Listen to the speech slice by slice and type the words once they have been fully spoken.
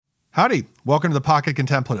Howdy. Welcome to the Pocket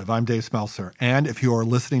Contemplative. I'm Dave Smeltzer. And if you are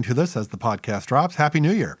listening to this as the podcast drops, Happy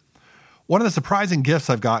New Year. One of the surprising gifts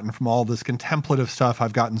I've gotten from all this contemplative stuff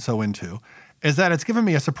I've gotten so into is that it's given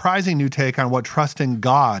me a surprising new take on what trusting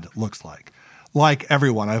God looks like. Like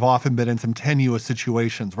everyone, I've often been in some tenuous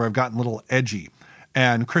situations where I've gotten a little edgy,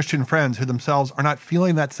 and Christian friends who themselves are not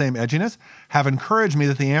feeling that same edginess have encouraged me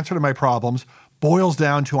that the answer to my problems boils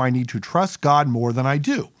down to I need to trust God more than I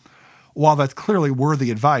do. While that's clearly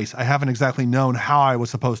worthy advice, I haven't exactly known how I was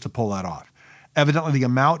supposed to pull that off. Evidently, the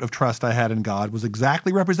amount of trust I had in God was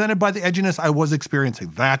exactly represented by the edginess I was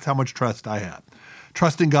experiencing. That's how much trust I had.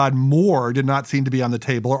 Trusting God more did not seem to be on the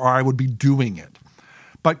table, or I would be doing it.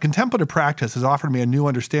 But contemplative practice has offered me a new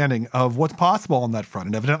understanding of what's possible on that front,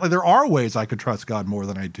 and evidently there are ways I could trust God more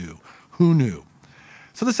than I do. Who knew?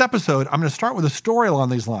 So this episode, I'm going to start with a story along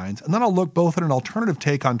these lines, and then I'll look both at an alternative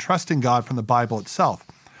take on trusting God from the Bible itself.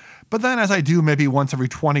 But then, as I do maybe once every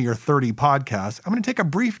 20 or 30 podcasts, I'm going to take a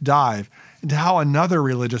brief dive into how another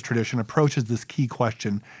religious tradition approaches this key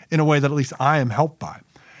question in a way that at least I am helped by.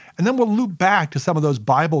 And then we'll loop back to some of those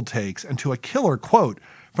Bible takes and to a killer quote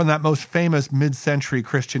from that most famous mid-century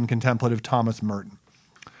Christian contemplative Thomas Merton.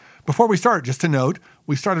 Before we start, just to note,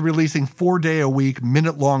 we started releasing 4-day-a-week,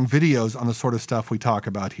 minute-long videos on the sort of stuff we talk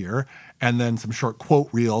about here, and then some short quote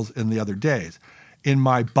reels in the other days. In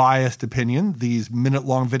my biased opinion, these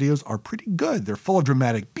minute-long videos are pretty good. They're full of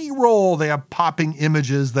dramatic B-roll. They have popping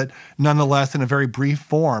images that, nonetheless, in a very brief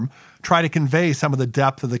form, try to convey some of the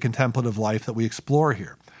depth of the contemplative life that we explore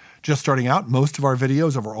here. Just starting out, most of our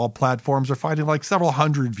videos over all platforms are finding like several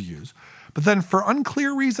hundred views. But then, for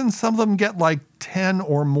unclear reasons, some of them get like 10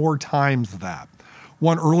 or more times that.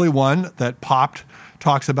 One early one that popped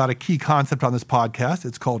talks about a key concept on this podcast.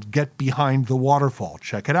 It's called Get Behind the Waterfall.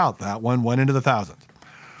 Check it out. That one went into the thousands.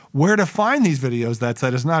 Where to find these videos, that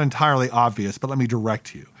said, is not entirely obvious, but let me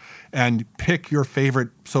direct you. And pick your favorite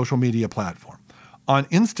social media platform. On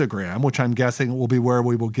Instagram, which I'm guessing will be where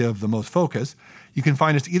we will give the most focus, you can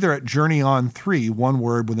find us either at JourneyOn3, one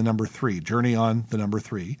word with the number 3, Journey on the number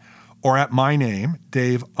 3, or at my name,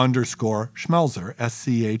 Dave_Schmelzer,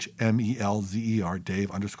 SCHMELZER,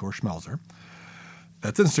 Dave_Schmelzer.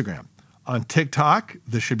 That's Instagram. On TikTok,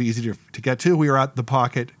 this should be easy to get to. We are at The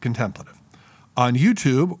Pocket Contemplative. On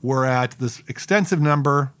YouTube, we're at this extensive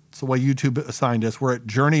number. It's the way YouTube assigned us. We're at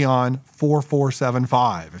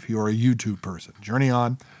JourneyOn4475, if you are a YouTube person.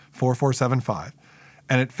 JourneyOn4475.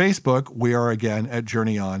 And at Facebook, we are again at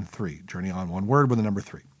JourneyOn3. JourneyOn, one word with the number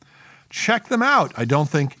 3. Check them out. I don't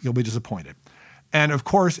think you'll be disappointed. And of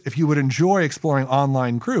course, if you would enjoy exploring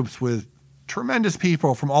online groups with tremendous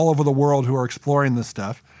people from all over the world who are exploring this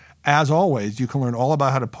stuff, as always, you can learn all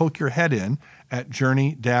about how to poke your head in at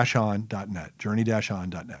journey-on.net,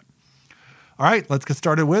 journey-on.net. All right, let's get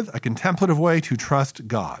started with a contemplative way to trust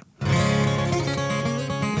God.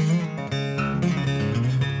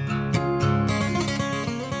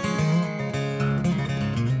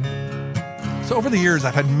 So over the years,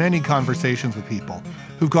 I've had many conversations with people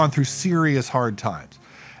who've gone through serious hard times.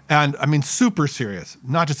 And I mean, super serious,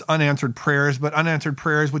 not just unanswered prayers, but unanswered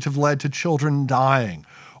prayers which have led to children dying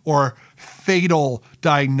or fatal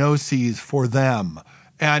diagnoses for them.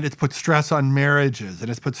 And it's put stress on marriages and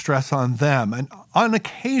it's put stress on them. And on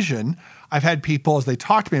occasion, I've had people, as they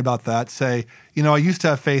talk to me about that, say, you know, I used to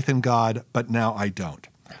have faith in God, but now I don't.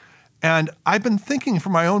 And I've been thinking for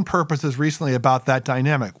my own purposes recently about that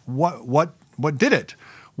dynamic. What did it?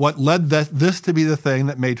 What led this to be the thing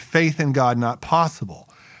that made faith in God not possible?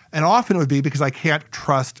 And often it would be because I can't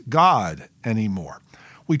trust God anymore.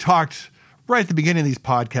 We talked right at the beginning of these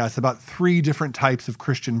podcasts about 3 different types of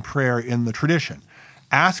Christian prayer in the tradition.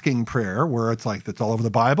 Asking prayer, where it's like, that's all over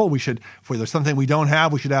the Bible. If there's something we don't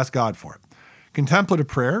have, we should ask God for it. Contemplative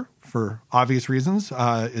prayer, for obvious reasons,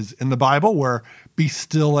 is in the Bible, where be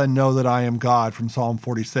still and know that I am God from Psalm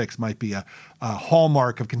 46 might be a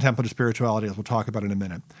hallmark of contemplative spirituality, as we'll talk about in a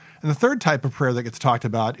minute. And the third type of prayer that gets talked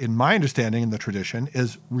about, in my understanding in the tradition,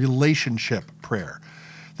 is relationship prayer.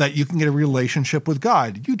 That you can get a relationship with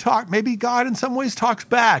God. You talk, maybe God in some ways talks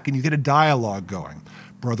back, and you get a dialogue going.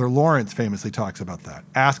 Brother Lawrence famously talks about that.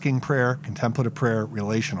 Asking prayer, contemplative prayer,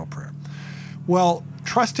 relational prayer. Well,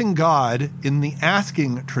 trusting God in the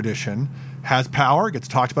asking tradition has power, gets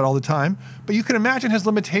talked about all the time, but you can imagine has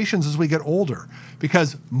limitations as we get older,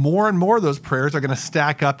 because more and more of those prayers are going to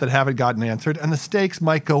stack up that haven't gotten answered, and the stakes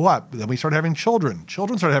might go up. Then we start having children.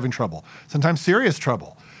 Children start having trouble, sometimes serious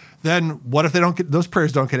trouble. Then what if those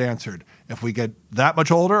prayers don't get answered? If we get that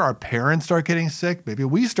much older, our parents start getting sick, maybe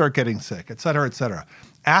we start getting sick, et cetera, et cetera.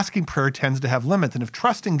 Asking prayer tends to have limits, and if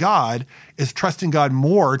trusting God is trusting God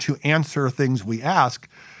more to answer things we ask,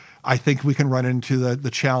 I think we can run into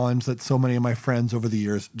the challenge that so many of my friends over the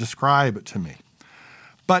years describe to me.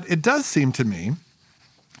 But it does seem to me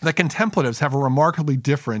that contemplatives have a remarkably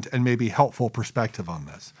different and maybe helpful perspective on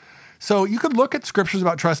this. So you could look at scriptures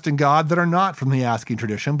about trusting God that are not from the asking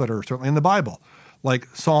tradition, but are certainly in the Bible, like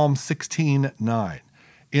Psalm 16:9.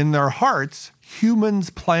 In their hearts, humans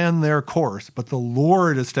plan their course, but the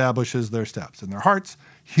Lord establishes their steps. In their hearts,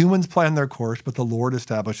 humans plan their course, but the Lord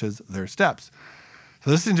establishes their steps. So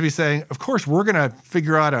this seems to be saying, of course, we're going to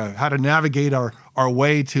figure out how to navigate our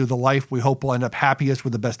way to the life we hope will end up happiest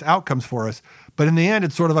with the best outcomes for us. But in the end,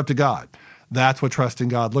 it's sort of up to God. That's what trusting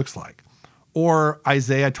God looks like. Or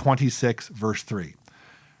Isaiah 26, verse 3.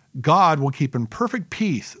 God will keep in perfect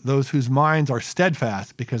peace those whose minds are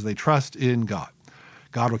steadfast because they trust in God.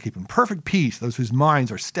 God will keep in perfect peace those whose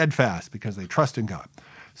minds are steadfast because they trust in God.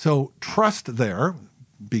 So trust there,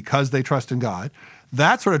 because they trust in God,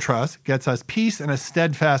 that sort of trust gets us peace and a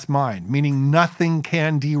steadfast mind, meaning nothing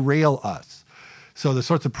can derail us. So the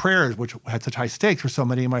sorts of prayers which had such high stakes for so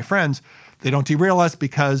many of my friends, they don't derail us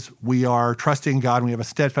because we are trusting God and we have a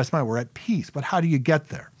steadfast mind. We're at peace. But how do you get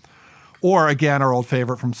there? Or again, our old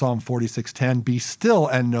favorite from Psalm 46:10, be still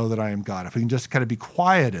and know that I am God. If we can just kind of be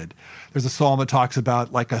quieted. There's a psalm that talks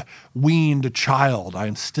about like a weaned child, I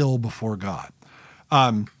am still before God.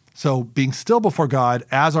 So being still before God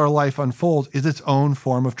as our life unfolds is its own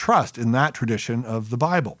form of trust in that tradition of the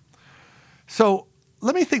Bible. So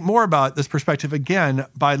let me think more about this perspective again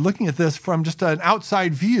by looking at this from just an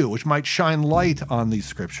outside view, which might shine light on these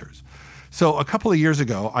scriptures. So a couple of years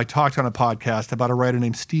ago, I talked on a podcast about a writer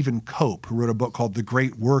named Stephen Cope, who wrote a book called The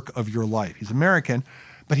Great Work of Your Life. He's American,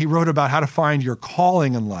 but he wrote about how to find your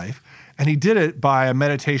calling in life. And he did it by a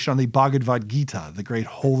meditation on the Bhagavad Gita, the great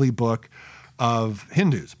holy book of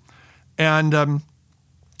Hindus. And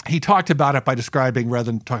he talked about it by describing,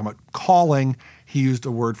 rather than talking about calling, he used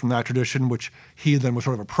a word from that tradition, which he then was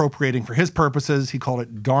sort of appropriating for his purposes. He called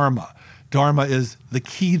it dharma. Dharma is the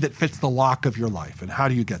key that fits the lock of your life. And how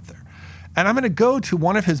do you get there? And I'm going to go to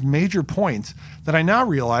one of his major points that I now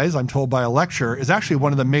realize, I'm told by a lecturer, is actually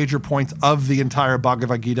one of the major points of the entire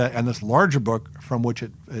Bhagavad Gita and this larger book from which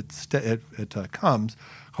it comes,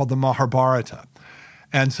 called the Mahabharata.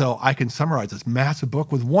 And so I can summarize this massive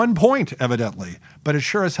book with one point, evidently, but it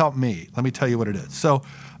sure has helped me. Let me tell you what it is. So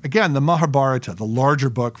again, the Mahabharata, the larger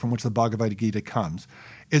book from which the Bhagavad Gita comes,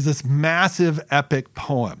 is this massive epic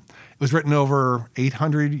poem. It was written over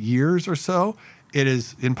 800 years or so. It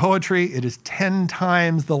is, in poetry, it is 10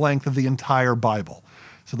 times the length of the entire Bible.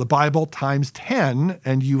 So the Bible times 10,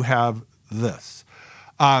 and you have this.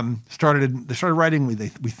 They started writing, we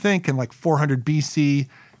think, in like 400 BC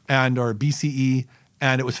or BCE,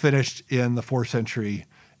 and it was finished in the 4th century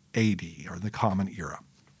AD, or the Common Era.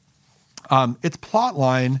 Its plot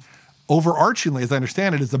line, overarchingly, as I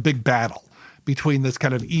understand it, is a big battle between this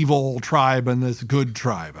kind of evil tribe and this good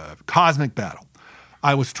tribe, a cosmic battle.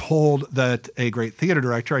 I was told that a great theater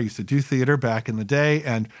director, I used to do theater back in the day,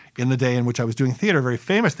 and in the day in which I was doing theater, a very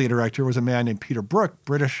famous theater director was a man named Peter Brook,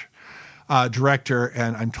 British director,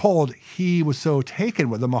 and I'm told he was so taken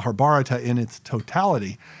with the Mahabharata in its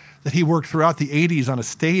totality that he worked throughout the 80s on a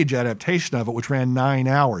stage adaptation of it, which ran 9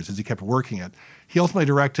 hours as he kept working it. He ultimately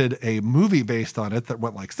directed a movie based on it that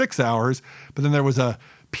went like 6 hours, but then there was a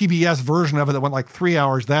PBS version of it that went like 3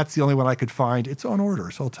 hours. That's the only one I could find. It's on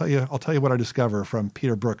order. So I'll tell you what I discover from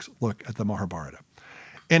Peter Brook's look at the Mahabharata.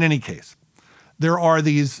 In any case, there are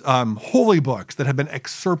these holy books that have been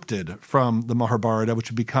excerpted from the Mahabharata, which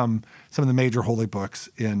have become some of the major holy books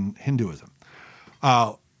in Hinduism.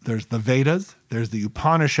 There's the Vedas, there's the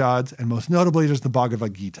Upanishads, and most notably, there's the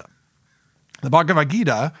Bhagavad Gita. The Bhagavad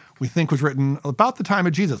Gita, we think, was written about the time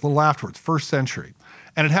of Jesus, a little afterwards, 1st century.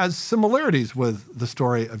 And it has similarities with the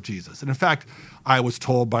story of Jesus. And in fact, I was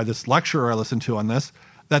told by this lecturer I listened to on this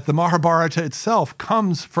that the Mahabharata itself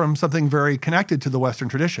comes from something very connected to the Western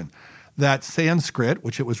tradition. That Sanskrit,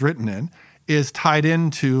 which it was written in, is tied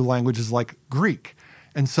into languages like Greek.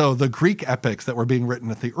 And so the Greek epics that were being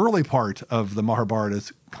written at the early part of the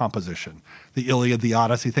Mahabharata's composition, the Iliad, the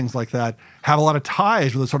Odyssey, things like that, have a lot of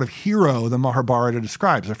ties with the sort of hero the Mahabharata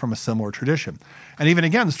describes. They're from a similar tradition. And even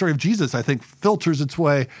again, the story of Jesus, I think, filters its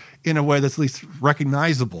way in a way that's at least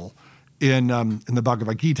recognizable in the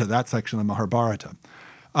Bhagavad Gita, that section of the Mahabharata.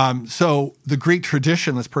 So the Greek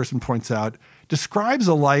tradition, this person points out, describes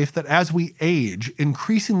a life that as we age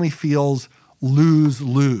increasingly feels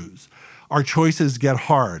lose-lose. Our choices get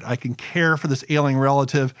hard. I can care for this ailing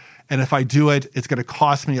relative, and if I do it, it's going to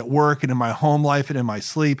cost me at work and in my home life and in my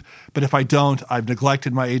sleep. But if I don't, I've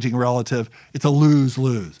neglected my aging relative. It's a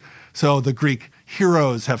lose-lose. So the Greek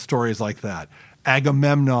heroes have stories like that.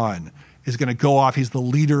 Agamemnon is going to go off. He's the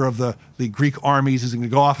leader of the Greek armies. He's going to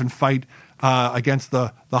go off and fight against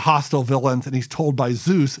the hostile villains. And he's told by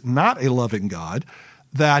Zeus, not a loving God,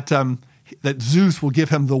 that Zeus will give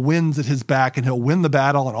him the winds at his back and he'll win the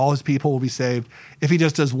battle and all his people will be saved. If he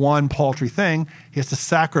just does one paltry thing, he has to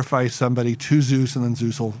sacrifice somebody to Zeus and then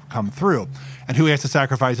Zeus will come through. And who he has to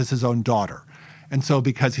sacrifice is his own daughter. And so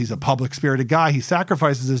because he's a public-spirited guy, he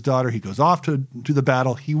sacrifices his daughter. He goes off to the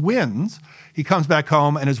battle. He wins. He comes back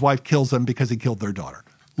home, and his wife kills him because he killed their daughter.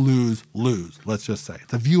 Lose, lose, let's just say.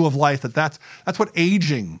 It's a view of life that's what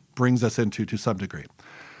aging brings us into to some degree.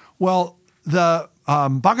 Well, the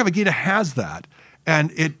Bhagavad Gita has that,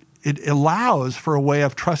 and it allows for a way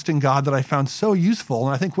of trusting God that I found so useful,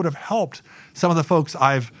 and I think would have helped some of the folks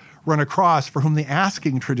I've run across for whom the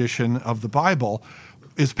asking tradition of the Bible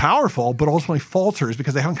is powerful, but ultimately falters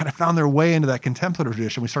because they haven't kind of found their way into that contemplative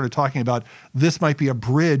tradition. We started talking about this might be a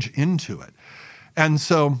bridge into it. And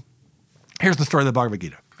so here's the story of the Bhagavad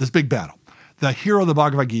Gita, this big battle. The hero of the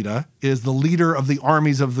Bhagavad Gita is the leader of the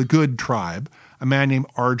armies of the good tribe, a man named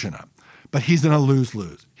Arjuna. But he's in a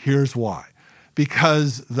lose-lose. Here's why.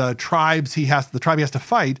 Because the tribe he has to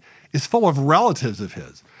fight is full of relatives of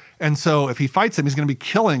his. And so if he fights them, he's going to be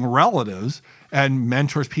killing relatives and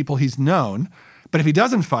mentors, people he's known. But if he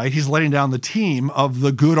doesn't fight, he's letting down the team of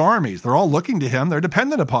the good armies. They're all looking to him. They're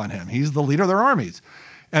dependent upon him. He's the leader of their armies.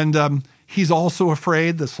 And he's also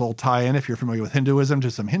afraid, this will tie in, if you're familiar with Hinduism,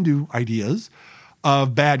 to some Hindu ideas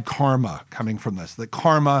of bad karma coming from this. That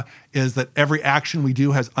karma is that every action we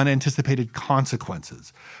do has unanticipated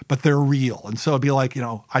consequences, but they're real. And so it'd be like,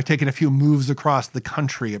 I've taken a few moves across the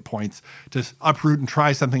country at points to uproot and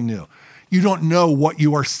try something new. You don't know what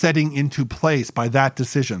you are setting into place by that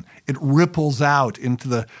decision. It ripples out into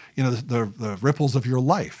the ripples of your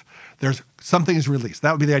life. There's something is released.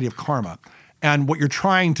 That would be the idea of karma. And what you're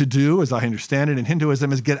trying to do, as I understand it in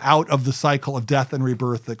Hinduism, is get out of the cycle of death and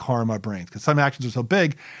rebirth that karma brings. Because some actions are so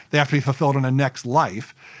big, they have to be fulfilled in a next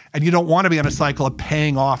life. And you don't want to be on a cycle of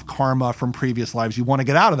paying off karma from previous lives. You want to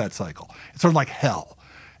get out of that cycle. It's sort of like hell.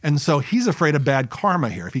 And so he's afraid of bad karma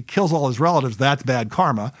here. If he kills all his relatives, that's bad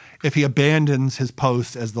karma. If he abandons his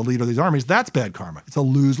post as the leader of these armies, that's bad karma. It's a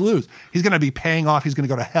lose-lose. He's going to be paying off. He's going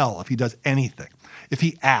to go to hell if he does anything, if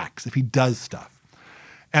he acts, if he does stuff.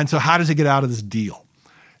 And so how does he get out of this deal?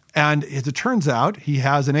 And as it turns out, he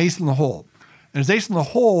has an ace in the hole. And his ace in the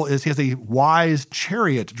hole is he has a wise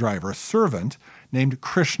chariot driver, a servant named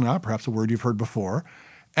Krishna, perhaps a word you've heard before.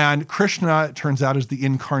 And Krishna, it turns out, is the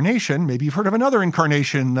incarnation. Maybe you've heard of another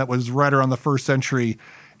incarnation that was right around the 1st century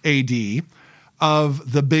AD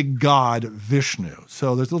of the big god Vishnu.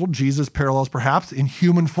 So there's little Jesus parallels, perhaps. In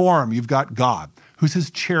human form, you've got God, who's his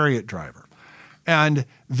chariot driver. And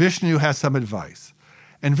Vishnu has some advice.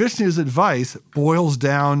 And Vishnu's advice boils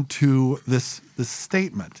down to this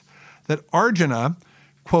statement that Arjuna,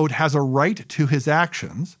 quote, has a right to his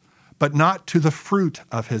actions, but not to the fruit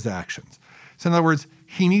of his actions. So in other words,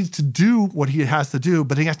 he needs to do what he has to do,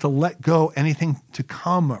 but he has to let go anything to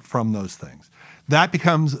come from those things. That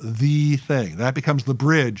becomes the thing. That becomes the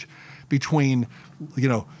bridge between,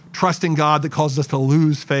 trusting God that causes us to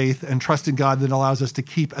lose faith and trusting God that allows us to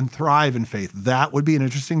keep and thrive in faith. That would be an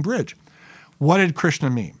interesting bridge. What did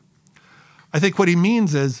Krishna mean? I think what he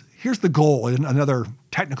means is, here's the goal in another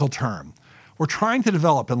technical term. We're trying to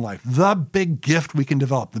develop in life. The big gift we can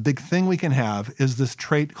develop, the big thing we can have is this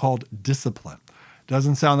trait called discipline.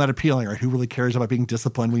 Doesn't sound that appealing, right? Who really cares about being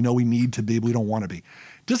disciplined? We know we need to be, but we don't want to be.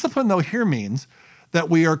 Discipline, though, here means that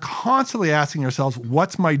we are constantly asking ourselves,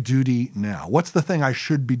 what's my duty now? What's the thing I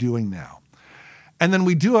should be doing now? And then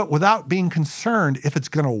we do it without being concerned if it's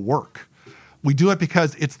going to work. We do it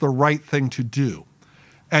because it's the right thing to do.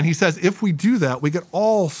 And he says, if we do that, we get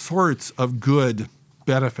all sorts of good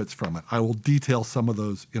benefits from it. I will detail some of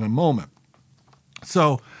those in a moment.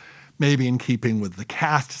 So maybe in keeping with the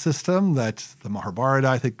caste system that the Mahabharata,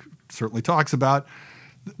 I think, certainly talks about,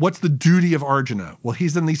 what's the duty of Arjuna? Well,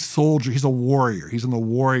 he's in the soldier. He's a warrior. He's in the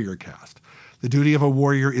warrior caste. The duty of a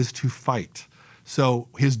warrior is to fight. So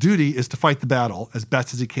his duty is to fight the battle as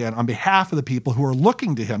best as he can on behalf of the people who are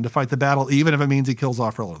looking to him to fight the battle, even if it means he kills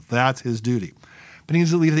off relatives. That's his duty. But he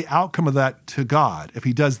needs to leave the outcome of that to God. If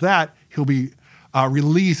he does that, he'll be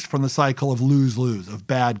released from the cycle of lose-lose, of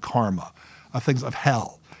bad karma, of things of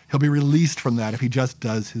hell. He'll be released from that if he just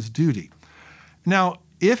does his duty. Now,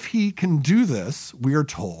 if he can do this, we are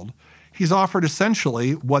told, he's offered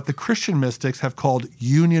essentially what the Christian mystics have called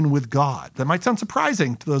union with God. That might sound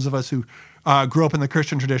surprising to those of us who grew up in the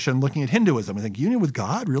Christian tradition looking at Hinduism. I think union with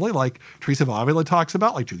God, really, like Teresa of Avila talks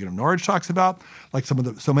about, like Julian of Norwich talks about, like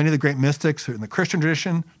so many of the great mystics in the Christian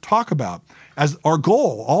tradition talk about as our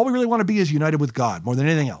goal. All we really want to be is united with God more than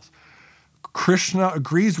anything else. Krishna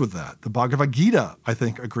agrees with that. The Bhagavad Gita, I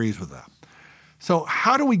think, agrees with that. So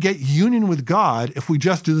how do we get union with God if we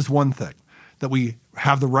just do this one thing? That we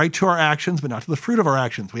have the right to our actions, but not to the fruit of our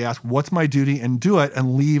actions. We ask, what's my duty, and do it,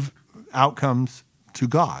 and leave outcomes to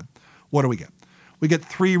God. What do we get? We get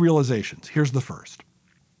 3 realizations. Here's the first.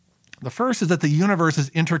 The first is that the universe is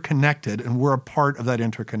interconnected, and we're a part of that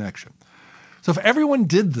interconnection. So if everyone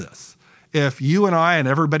did this, if you and I and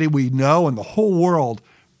everybody we know and the whole world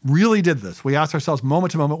really did this, we ask ourselves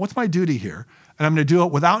moment to moment, what's my duty here? And I'm going to do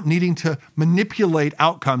it without needing to manipulate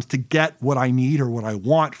outcomes to get what I need or what I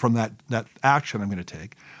want from that action I'm going to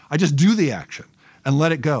take. I just do the action and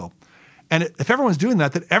let it go. And if everyone's doing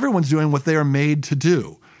that, then everyone's doing what they are made to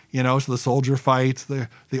do. You know, so the soldier fights, the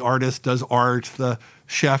artist does art, the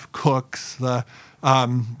chef cooks, the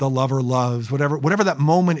lover loves, whatever that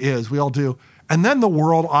moment is, we all do. And then the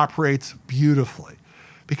world operates beautifully,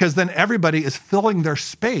 because then everybody is filling their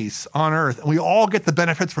space on earth, and we all get the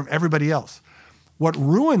benefits from everybody else. What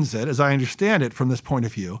ruins it, as I understand it from this point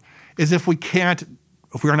of view, is if we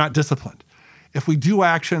are not disciplined, if we do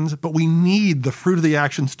actions, but we need the fruit of the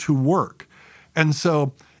actions to work. And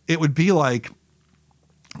so it would be like,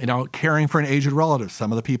 you know, caring for an aged relative.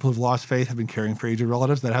 Some of the people who've lost faith have been caring for aged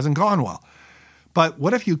relatives. That hasn't gone well. But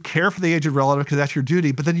what if you care for the aged relative because that's your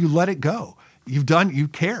duty, but then you let it go? You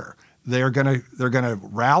care. They're gonna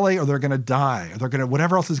rally, or they're gonna die, or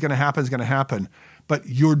whatever else is gonna happen. But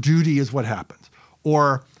your duty is what happens.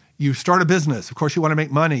 Or you start a business. Of course, you want to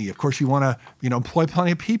make money. Of course, you want to, employ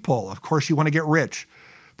plenty of people. Of course, you want to get rich.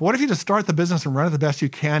 But what if you just start the business and run it the best you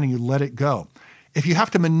can and you let it go? If you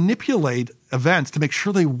have to manipulate events to make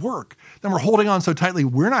sure they work, then we're holding on so tightly,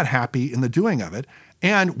 we're not happy in the doing of it,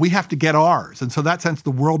 and we have to get ours. And so in that sense,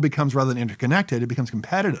 the world becomes, rather than interconnected, it becomes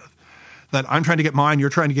competitive. That I'm trying to get mine, you're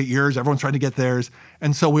trying to get yours, everyone's trying to get theirs.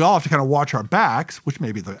 And so we all have to kind of watch our backs, which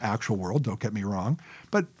may be the actual world, don't get me wrong,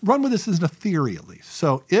 but run with this as a theory at least.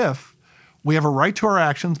 So if we have a right to our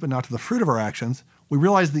actions, but not to the fruit of our actions, we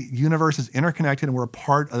realize the universe is interconnected and we're a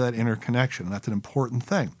part of that interconnection. And that's an important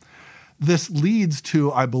thing. This leads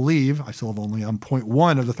to, I believe, I still have only on point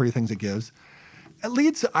 1 of the 3 things it gives. It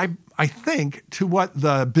leads, I think, to what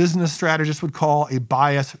the business strategist would call a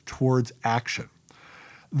bias towards action.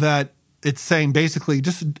 That it's saying basically,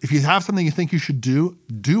 just if you have something you think you should do,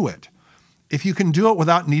 do it. If you can do it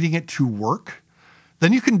without needing it to work,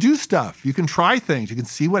 then you can do stuff. You can try things. You can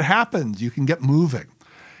see what happens. You can get moving.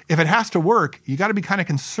 If it has to work, you got to be kind of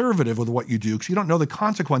conservative with what you do because you don't know the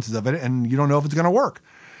consequences of it and you don't know if it's going to work.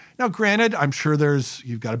 Now, granted, I'm sure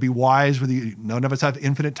you've got to be wise with none of us have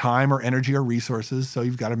infinite time or energy or resources, so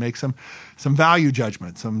you've got to make some value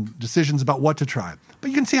judgments, some decisions about what to try.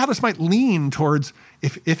 But you can see how this might lean towards,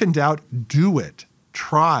 if in doubt, do it,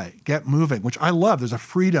 try, get moving, which I love. There's a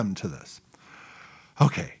freedom to this.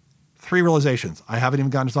 Okay, 3 realizations. I haven't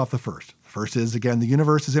even gotten us off the first. The first is, again, the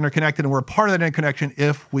universe is interconnected, and we're a part of that interconnection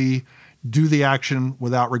if we do the action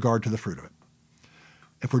without regard to the fruit of it,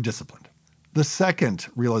 if we're disciplined. The second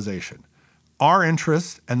realization, our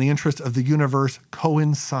interests and the interests of the universe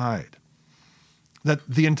coincide. That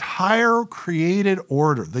the entire created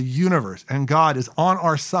order, the universe and God is on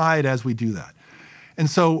our side as we do that. And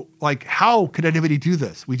so, how could anybody do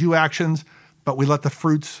this? We do actions, but we let the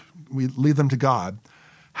fruits, we leave them to God.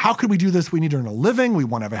 How could we do this? We need to earn a living. We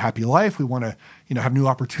want to have a happy life. We want to, have new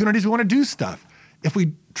opportunities. We want to do stuff. If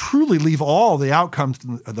we truly leave all the outcomes,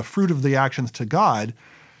 the fruit of the actions to God,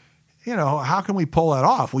 how can we pull that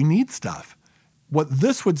off? We need stuff. What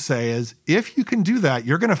this would say is, if you can do that,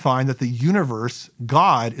 you're going to find that the universe,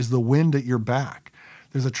 God, is the wind at your back.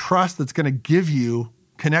 There's a trust that's going to give you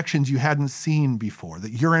connections you hadn't seen before, that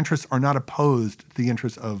your interests are not opposed to the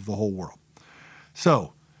interests of the whole world.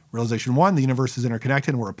 So, realization 1, the universe is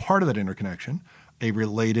interconnected and we're a part of that interconnection. A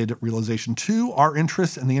related realization 2, our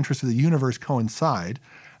interests and the interests of the universe coincide.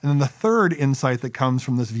 And then the third insight that comes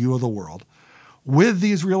from this view of the world, with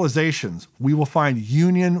these realizations, we will find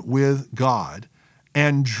union with God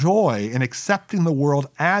and joy in accepting the world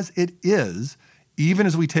as it is, even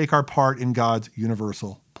as we take our part in God's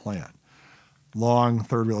universal plan. Long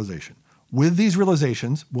third realization. With these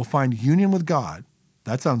realizations, we'll find union with God.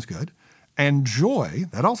 That sounds good. And joy,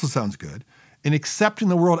 that also sounds good, in accepting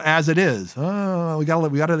the world as it is. We got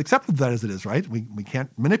to accept that as it is, right? We can't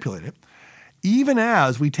manipulate it. Even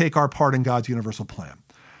as we take our part in God's universal plan.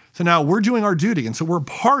 So now we're doing our duty, and so we're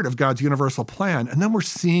part of God's universal plan, and then we're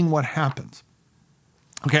seeing what happens.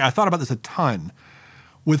 Okay, I thought about this a ton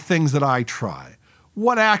with things that I try.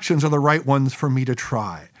 What actions are the right ones for me to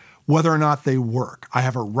try? Whether or not they work. I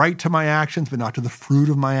have a right to my actions, but not to the fruit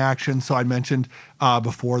of my actions. So I mentioned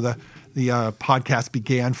before the podcast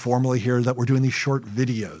began formally here that we're doing these short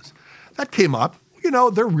videos. that came up.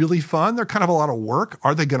 They're really fun. They're kind of a lot of work.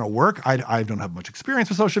 Are they going to work? I don't have much experience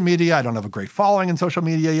with social media. I don't have a great following in social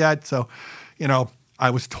media yet. So, I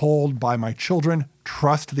was told by my children,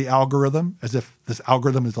 trust the algorithm, as if this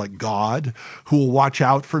algorithm is like God who will watch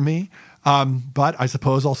out for me. But I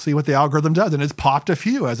suppose I'll see what the algorithm does. And it's popped a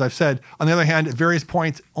few, as I've said. On the other hand, at various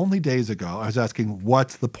points, only days ago, I was asking,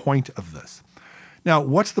 what's the point of this? Now,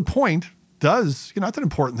 what's the point it's an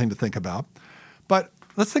important thing to think about. But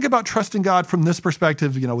let's think about trusting God from this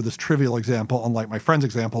perspective, with this trivial example, unlike my friend's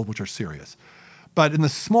example, which are serious. But in the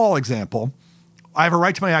small example, I have a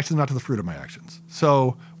right to my actions, not to the fruit of my actions.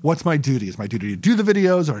 So what's my duty? Is my duty to do the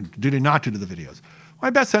videos or duty not to do the videos? My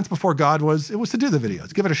best sense before God was to do the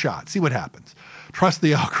videos, give it a shot, see what happens. Trust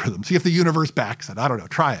the algorithm, see if the universe backs it. I don't know,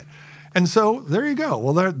 try it. And so there you go.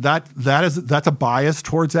 Well, that's a bias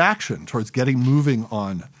towards action, towards getting moving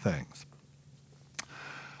on things.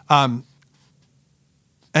 And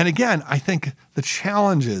again, I think the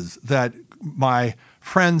challenges that my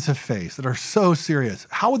friends have faced that are so serious,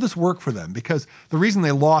 how would this work for them? Because the reason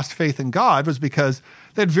they lost faith in God was because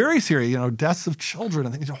they had very serious, deaths of children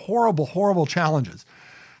and things, horrible, horrible challenges.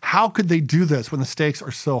 How could they do this when the stakes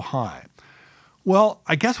are so high? Well,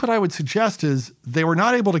 I guess what I would suggest is they were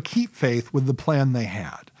not able to keep faith with the plan they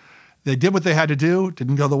had. They did what they had to do,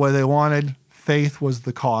 didn't go the way they wanted. Faith was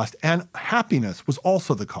the cost, and happiness was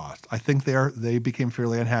also the cost. I think they became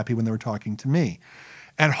fairly unhappy when they were talking to me,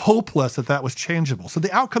 and hopeless that was changeable. So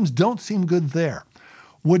the outcomes don't seem good there.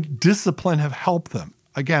 Would discipline have helped them?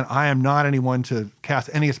 Again, I am not anyone to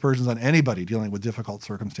cast any aspersions on anybody dealing with difficult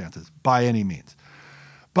circumstances by any means.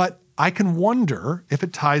 But I can wonder if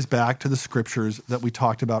it ties back to the scriptures that we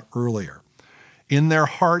talked about earlier. In their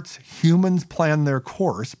hearts, humans plan their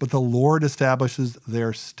course, but the Lord establishes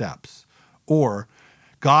their steps. Or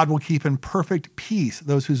God will keep in perfect peace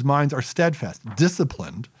those whose minds are steadfast,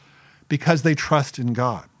 disciplined, because they trust in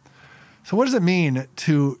God. So what does it mean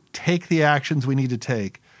to take the actions we need to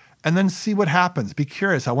take and then see what happens? Be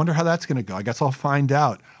curious. I wonder how that's going to go. I guess I'll find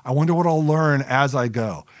out. I wonder what I'll learn as I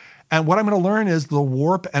go. And what I'm going to learn is the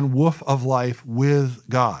warp and woof of life with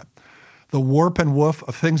God. The warp and woof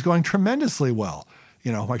of things going tremendously well.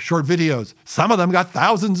 My short videos, some of them got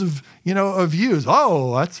thousands of views.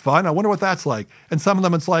 Oh, that's fun. I wonder what that's like. And some of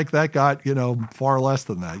them, it's like that got, far less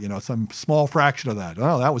than that, some small fraction of that.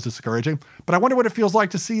 Oh, that was discouraging. But I wonder what it feels like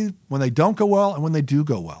to see when they don't go well and when they do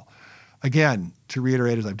go well. Again, to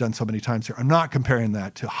reiterate, as I've done so many times here, I'm not comparing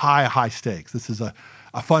that to high stakes. This is a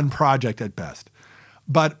fun project at best.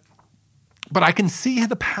 But I can see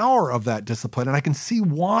the power of that discipline, and I can see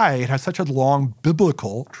why it has such a long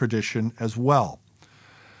biblical tradition as well.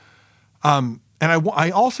 And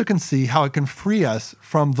I also can see how it can free us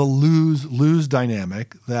from the lose-lose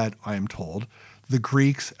dynamic that I am told the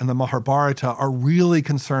Greeks and the Mahabharata are really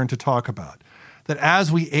concerned to talk about. That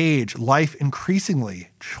as we age, life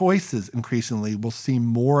choices increasingly will seem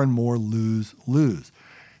more and more lose-lose.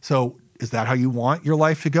 So is that how you want your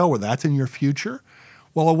life to go, where that's in your future?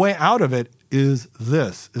 Well, a way out of it is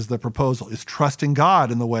the proposal, is trusting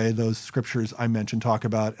God in the way those scriptures I mentioned talk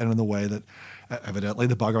about, and in the way that evidently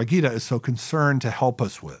the Bhagavad Gita is so concerned to help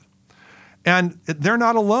us with. And they're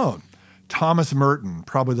not alone. Thomas Merton,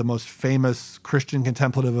 probably the most famous Christian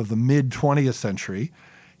contemplative of the mid-20th century,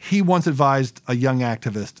 he once advised a young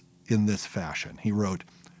activist in this fashion. He wrote,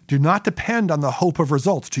 "Do not depend on the hope of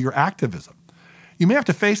results to your activism. You may have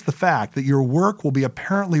to face the fact that your work will be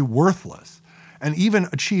apparently worthless and even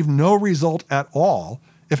achieve no result at all,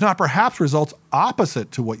 if not perhaps results opposite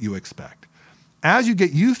to what you expect. As you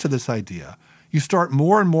get used to this idea, you start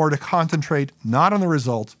more and more to concentrate not on the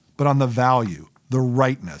results, but on the value, the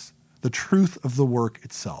rightness, the truth of the work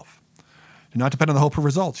itself. Do not depend on the hope of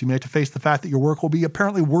results. You may have to face the fact that your work will be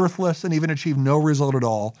apparently worthless and even achieve no result at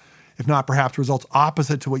all, if not perhaps results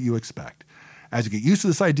opposite to what you expect. As you get used to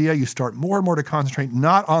this idea, you start more and more to concentrate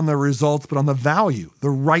not on the results, but on the value, the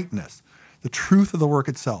rightness, the truth of the work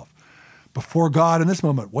itself. Before God in this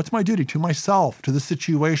moment, what's my duty to myself, to the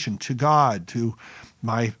situation, to God, to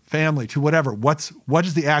my family, to whatever? What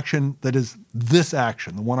is the action that is this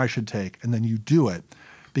action, the one I should take? And then you do it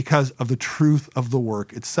because of the truth of the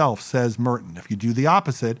work itself, says Merton. If you do the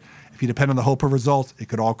opposite, if you depend on the hope of results, it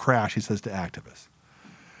could all crash, he says to activists.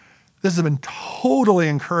 This has been totally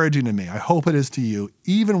encouraging to me. I hope it is to you,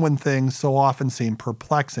 even when things so often seem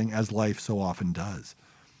perplexing as life so often does.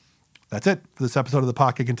 That's it for this episode of The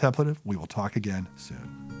Pocket Contemplative. We will talk again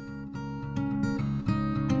soon.